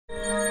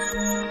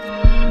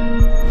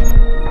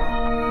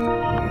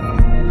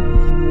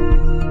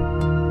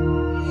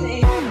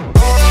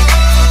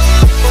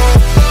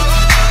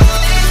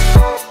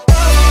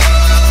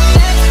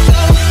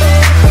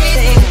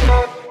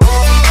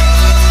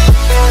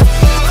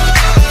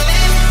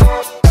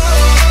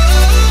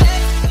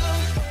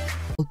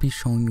be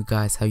showing you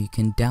guys how you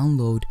can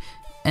download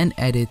and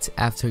edit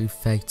After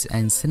Effects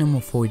and Cinema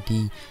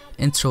 4D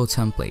intro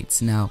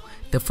templates. Now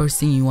the first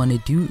thing you want to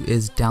do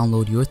is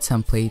download your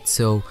template.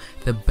 So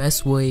the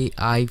best way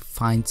I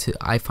find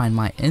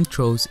my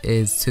intros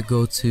is to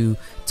go to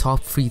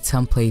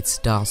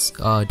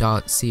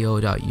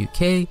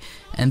TopFreeTemplates.co.uk,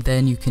 and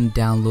then you can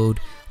download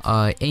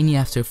any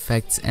After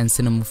Effects and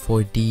Cinema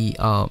 4D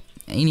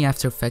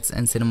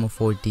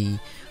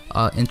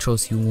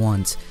intros you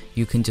want.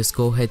 You can just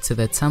go ahead to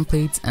the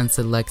templates and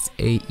select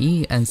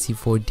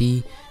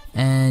AE+C4D,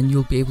 and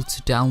you'll be able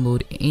to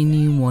download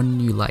any one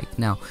you like.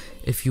 Now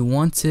if you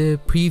want to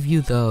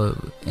preview the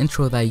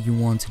intro that you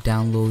want to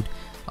download,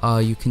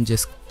 you can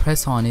just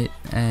press on it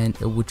and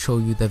it would show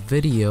you the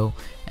video,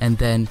 and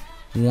then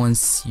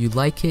once you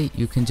like it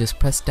you can just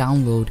press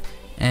download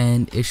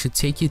and it should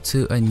take you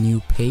to a new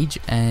page,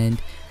 and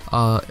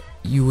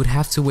you would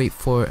have to wait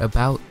for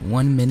about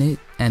 1 minute,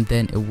 and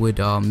then it would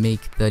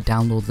make the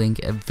download link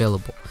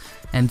available.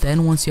 And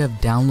then once you have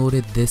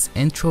downloaded this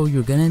intro,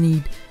 you're gonna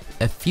need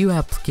a few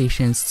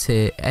applications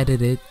to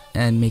edit it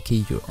and make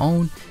it your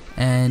own.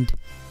 And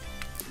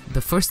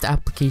the first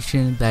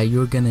application that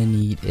you're gonna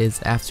need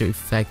is After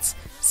Effects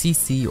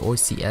CC or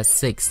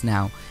CS6.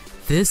 Now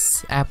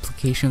this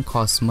application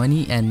costs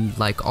money, and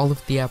like all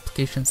of the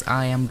applications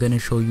I am gonna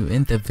show you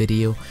in the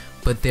video,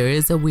 but there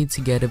is a way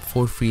to get it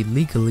for free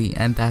legally,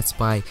 and that's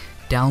by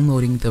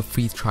downloading the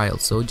free trial.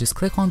 So just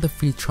click on the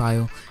free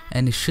trial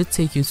and it should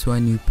take you to a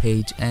new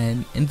page,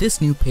 and in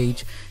this new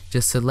page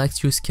just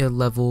select your skill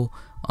level.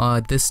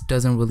 This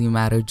doesn't really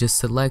matter, just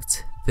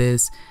select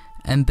this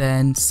and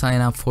then sign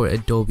up for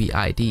Adobe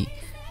ID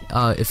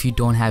if you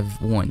don't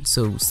have one.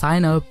 So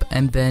sign up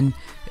and then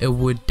it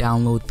would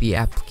download the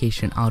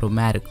application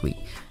automatically.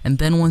 And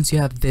then once you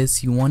have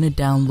this, you want to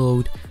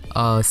download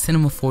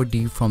Cinema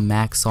 4D from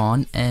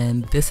Maxon,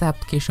 and this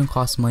application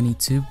costs money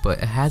too, but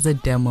it has a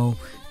demo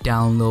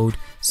download,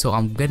 so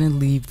I'm gonna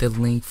leave the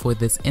link for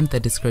this in the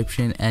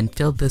description, and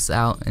fill this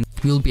out and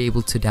you'll be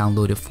able to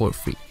download it for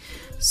free.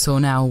 So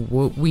now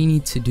what we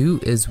need to do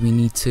is we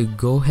need to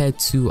go ahead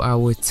to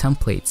our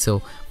template.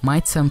 So my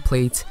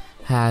template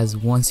has,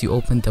 once you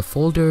open the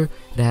folder,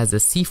 it has a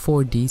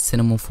C4D,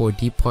 Cinema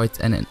 4D part,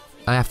 and an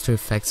After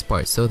Effects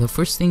part. So the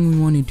first thing we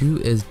want to do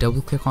is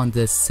double click on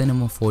this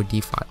Cinema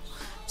 4D file.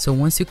 So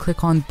once you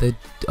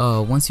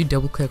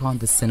double click on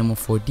the Cinema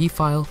 4D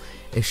file,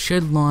 it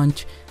should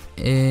launch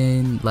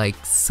in like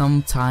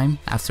some time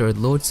after it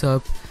loads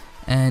up,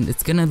 and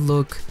it's gonna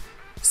look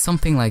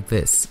something like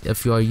this.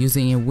 If you are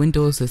using in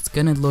Windows, it's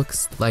gonna look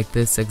like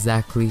this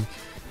exactly.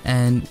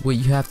 And what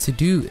you have to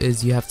do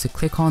is you have to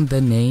click on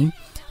the name,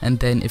 and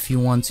then if you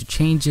want to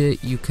change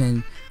it, you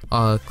can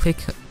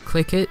click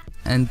it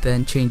and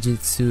then change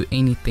it to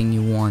anything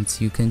you want.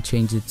 You can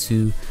change it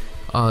to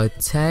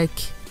tech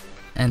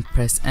and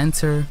press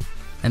enter,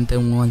 and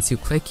then once you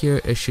click here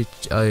it should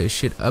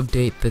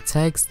update the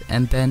text.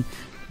 And then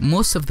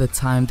most of the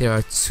time there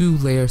are 2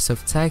 layers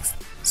of text,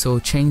 so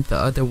change the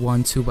other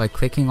one too by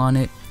clicking on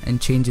it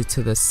and change it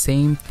to the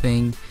same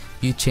thing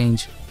you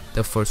change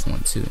the first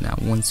one to. Now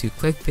once you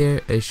click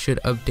there, it should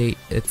update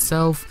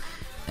itself.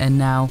 And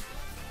now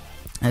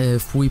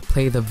if we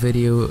play the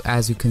video,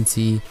 as you can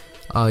see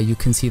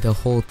the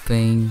whole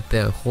thing,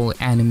 the whole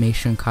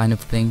animation kind of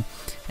thing,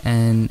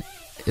 and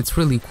it's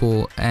really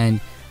cool. And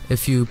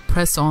if you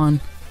press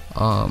on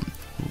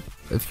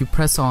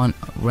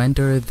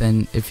render,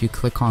 then if you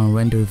click on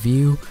render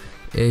view,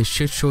 it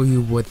should show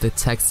you what the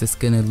text is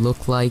gonna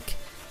look like.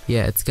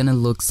 Yeah, it's gonna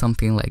look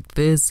something like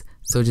this.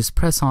 So just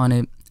press on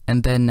it,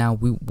 and then now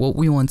what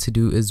we want to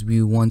do is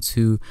we want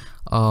to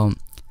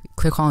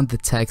click on the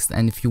text,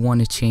 and if you want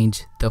to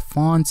change the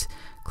font,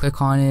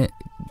 click on it,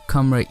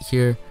 come right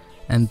here,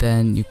 and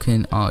then you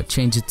can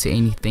change it to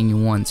anything you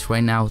want.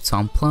 Right now it's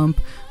on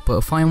plump, but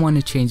if I want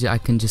to change it, I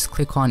can just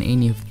click on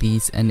any of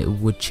these and it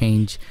would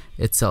change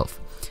itself.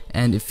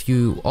 And if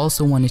you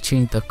also want to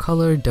change the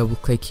color, double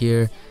click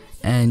here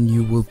and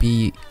you will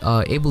be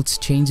able to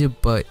change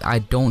it, but I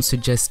don't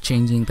suggest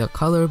changing the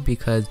color,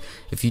 because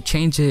if you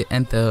change it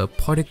and the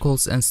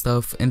particles and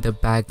stuff in the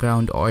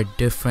background are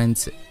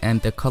different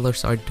and the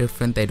colors are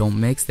different, they don't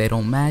mix, they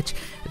don't match,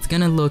 it's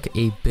gonna look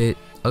a bit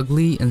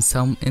ugly in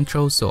some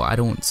intros, so I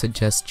don't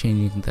suggest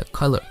changing the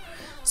color.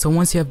 So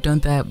once you have done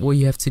that, what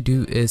you have to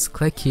do is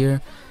click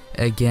here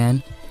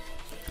again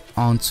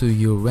onto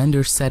your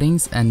render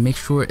settings and make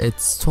sure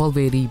it's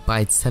 1280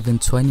 by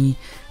 720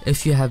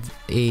 if you have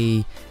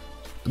a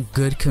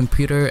good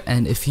computer.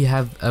 And if you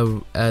have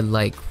a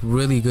like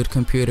really good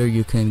computer,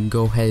 you can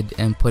go ahead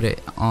and put it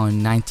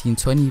on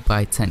 1920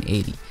 by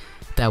 1080.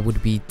 That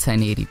would be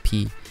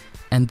 1080p.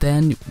 And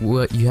then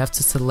what you have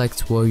to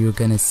select where you're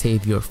gonna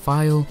save your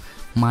file.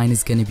 Mine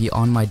is gonna be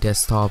on my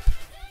desktop,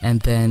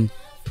 and then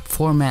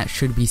format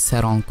should be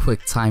set on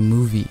QuickTime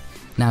Movie.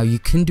 Now you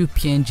can do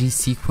PNG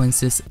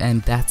sequences,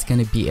 and that's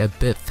gonna be a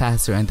bit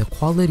faster and the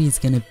quality is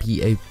gonna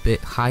be a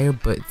bit higher,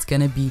 but it's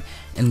gonna be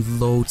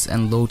in loads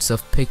and loads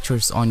of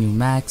pictures on your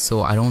Mac,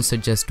 so I don't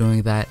suggest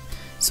doing that.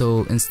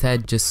 So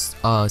instead just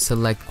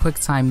select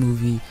QuickTime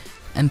Movie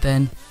and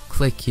then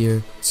click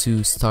here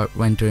to start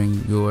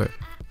rendering your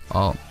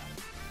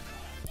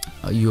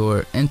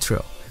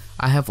intro.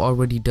 I have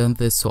already done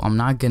this, so I'm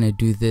not gonna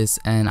do this,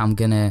 and I'm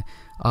gonna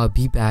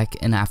be back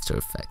in After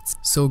Effects.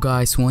 So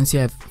guys, once you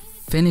have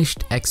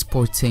finished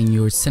exporting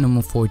your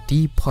Cinema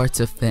 4D parts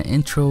of the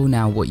intro,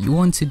 now what you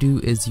want to do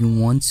is you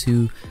want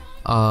to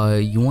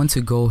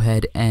go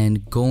ahead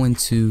and go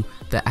into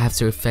the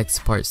After Effects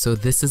part. So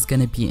this is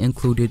going to be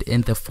included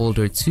in the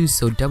folder too,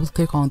 so double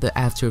click on the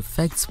After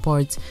Effects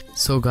part.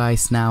 So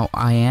guys, now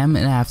I am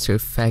in After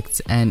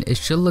Effects, and it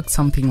should look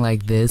something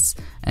like this,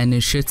 and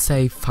it should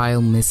say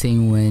file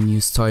missing when you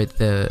start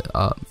the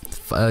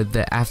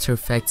After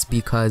Effects,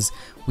 because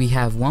we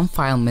have one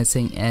file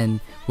missing, and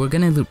we're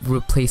gonna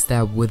replace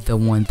that with the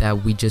one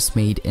that we just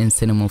made in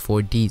Cinema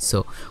 4D.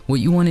 So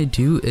what you want to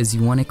do is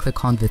you want to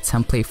click on the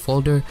template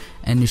folder,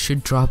 and it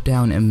should drop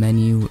down a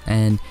menu,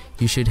 and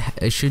it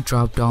should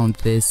drop down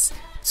this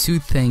two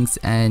things,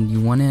 and you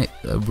want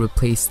to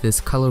replace this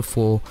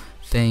colorful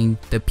thing,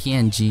 the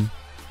PNG.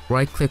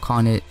 Right click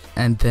on it,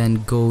 and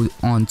then go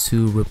on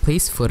to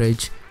replace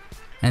footage,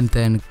 and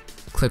then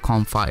click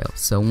on file.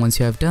 So once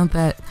you have done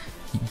that,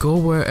 go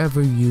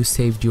wherever you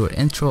saved your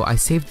intro. I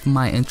saved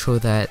my intro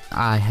that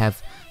I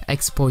have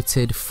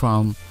exported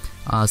from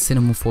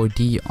Cinema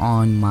 4D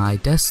on my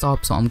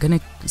desktop, so I'm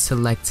gonna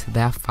select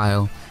that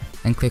file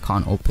and click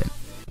on open.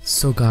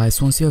 So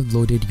guys, once you have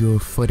loaded your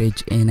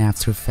footage in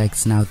After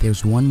Effects, now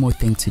there's one more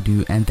thing to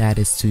do, and that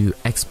is to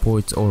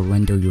export or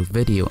render your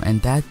video,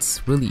 and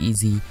that's really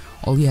easy.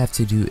 All you have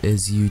to do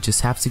is you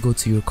just have to go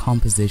to your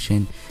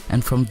composition,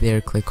 and from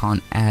there click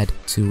on add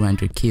to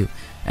render queue,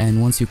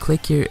 and once you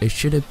click here, it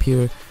should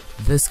appear,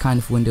 this kind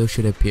of window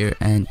should appear,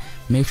 and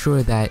make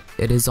sure that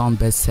it is on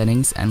best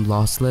settings and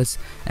lossless,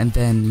 and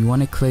then you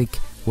want to click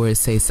where it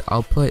says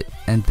output,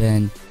 and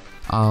then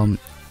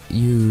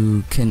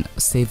you can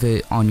save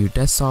it on your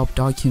desktop,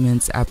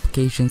 documents,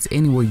 applications,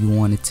 anywhere you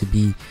want it to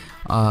be,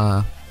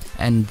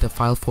 and the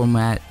file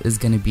format is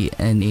going to be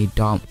in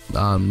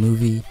a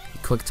movie,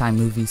 QuickTime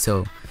movie,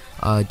 so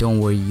don't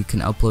worry, you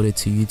can upload it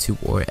to YouTube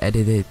or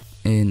edit it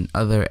in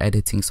other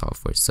editing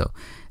software. So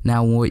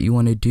now what you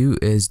want to do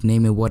is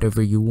name it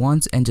whatever you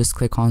want, and just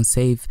click on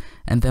save,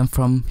 and then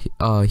from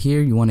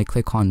here you want to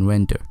click on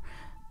render,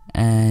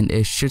 and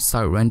it should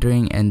start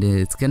rendering, and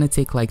it's gonna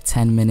take like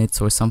 10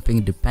 minutes or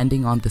something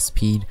depending on the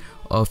speed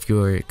of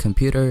your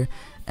computer.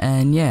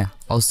 And yeah,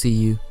 I'll see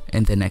you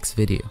in the next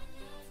video.